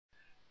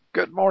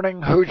Good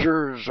morning,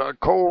 Hoosiers. A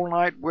cold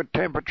night with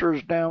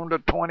temperatures down to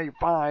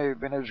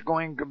 25 and is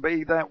going to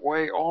be that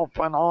way off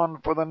and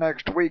on for the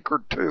next week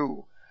or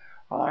two.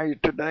 High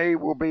today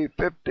will be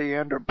 50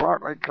 under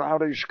partly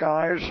cloudy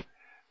skies,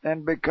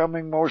 then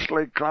becoming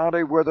mostly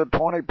cloudy with a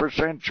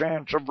 20%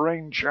 chance of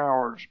rain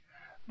showers.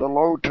 The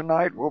low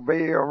tonight will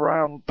be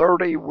around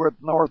 30 with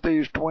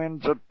northeast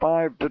winds at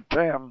 5 to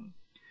 10.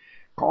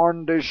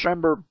 Corn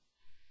December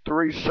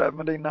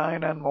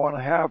 379 and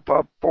 1/2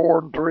 up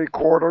 4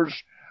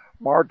 3/4.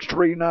 March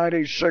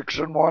 396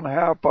 and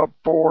 1/2 up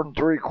 4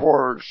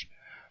 3/4.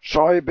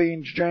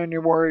 Soybeans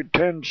January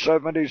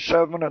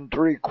 1077 and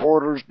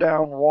 3/4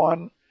 down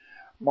 1.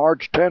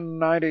 March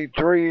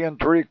 1093 and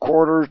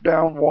 3/4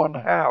 down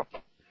 1/2.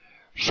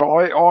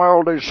 Soy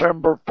oil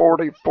December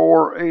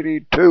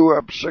 44.82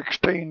 up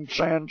 16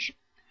 cents.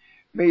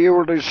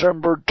 Meal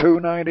December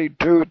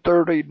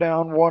 292.30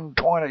 down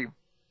 120.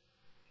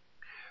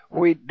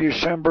 Wheat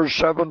December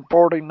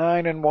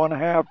 749 and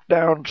 1/2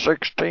 down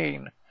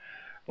 16.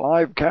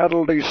 Live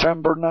cattle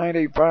December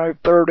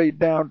 95.30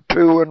 down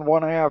 2 and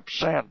 1/2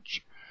 cents.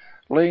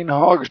 Lean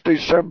hogs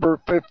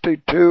December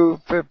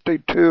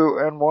 52.52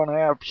 and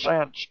 1/2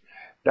 cents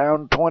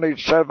down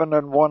 27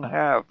 and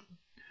 1/2.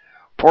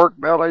 Pork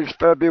bellies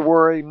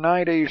February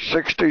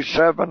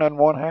 90.67 and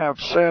 1/2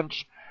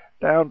 cents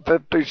down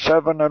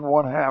 57 and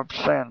 1/2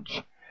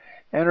 cents.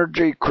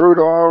 Energy crude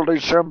oil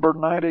December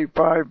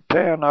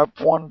 95.10 up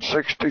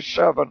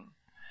 167.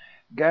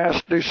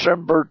 Gas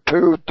December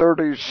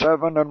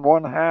 237 and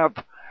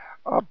 1/2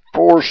 up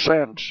 4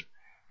 cents.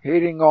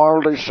 Heating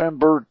oil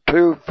December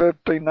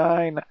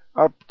 259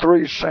 up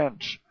 3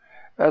 cents.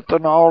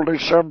 Ethanol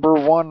December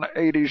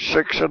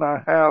 186 and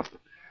a half,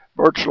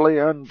 virtually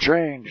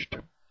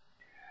unchanged.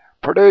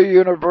 Purdue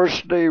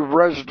University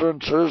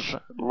residences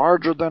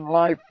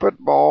larger-than-life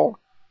football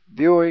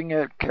viewing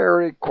at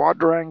Cary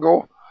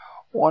Quadrangle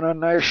won a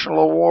national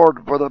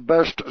award for the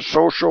best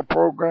social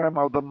program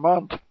of the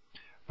month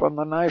from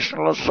the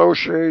National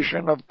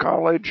Association of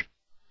College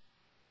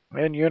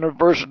and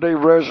University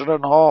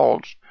Resident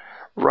Halls.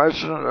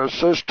 Resident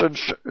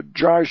assistants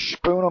Joyce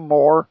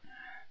Spoonamore,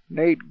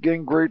 Nate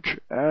Gingrich,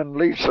 and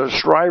Lisa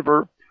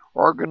Shriver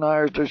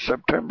organized a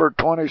September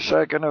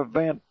 22nd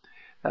event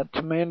at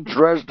the Men's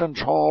Residence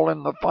Hall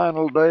in the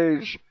final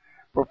days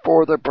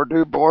before the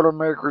Purdue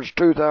Boilermakers'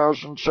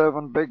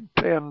 2007 Big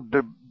Ten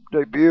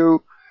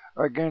debut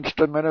against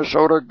the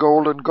Minnesota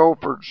Golden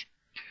Gophers.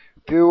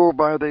 Fueled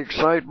by the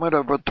excitement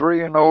of a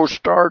 3-0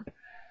 start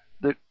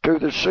to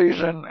the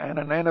season and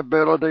an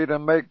inability to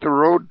make the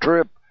road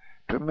trip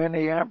to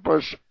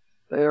Minneapolis,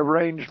 they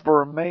arranged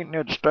for a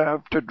maintenance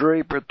staff to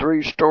drape a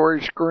 3-story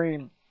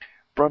screen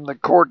from the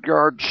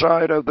courtyard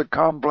side of the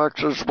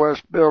complex's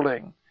west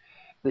building.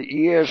 The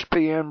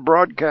ESPN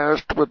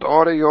broadcast, with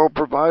audio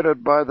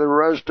provided by the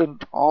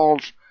resident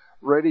hall's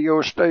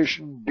radio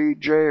station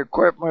DJ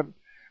equipment,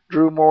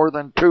 drew more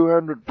than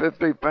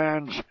 250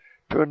 fans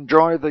to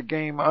enjoy the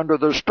game under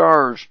the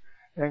stars,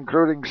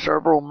 including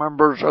several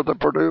members of the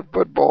Purdue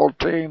football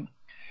team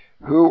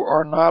who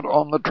are not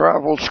on the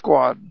travel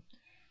squad.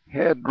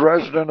 Head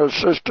resident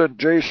assistant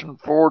Jason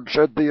Ford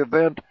said the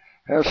event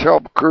has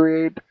helped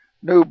create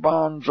new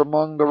bonds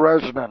among the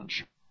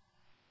residents.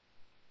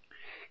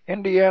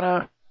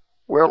 Indiana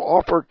will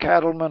offer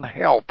cattlemen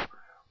help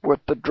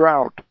with the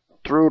drought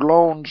through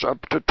loans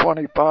up to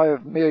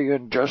 $25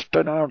 million just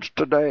announced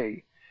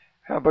today.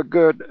 Have a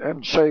good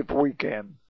and safe weekend.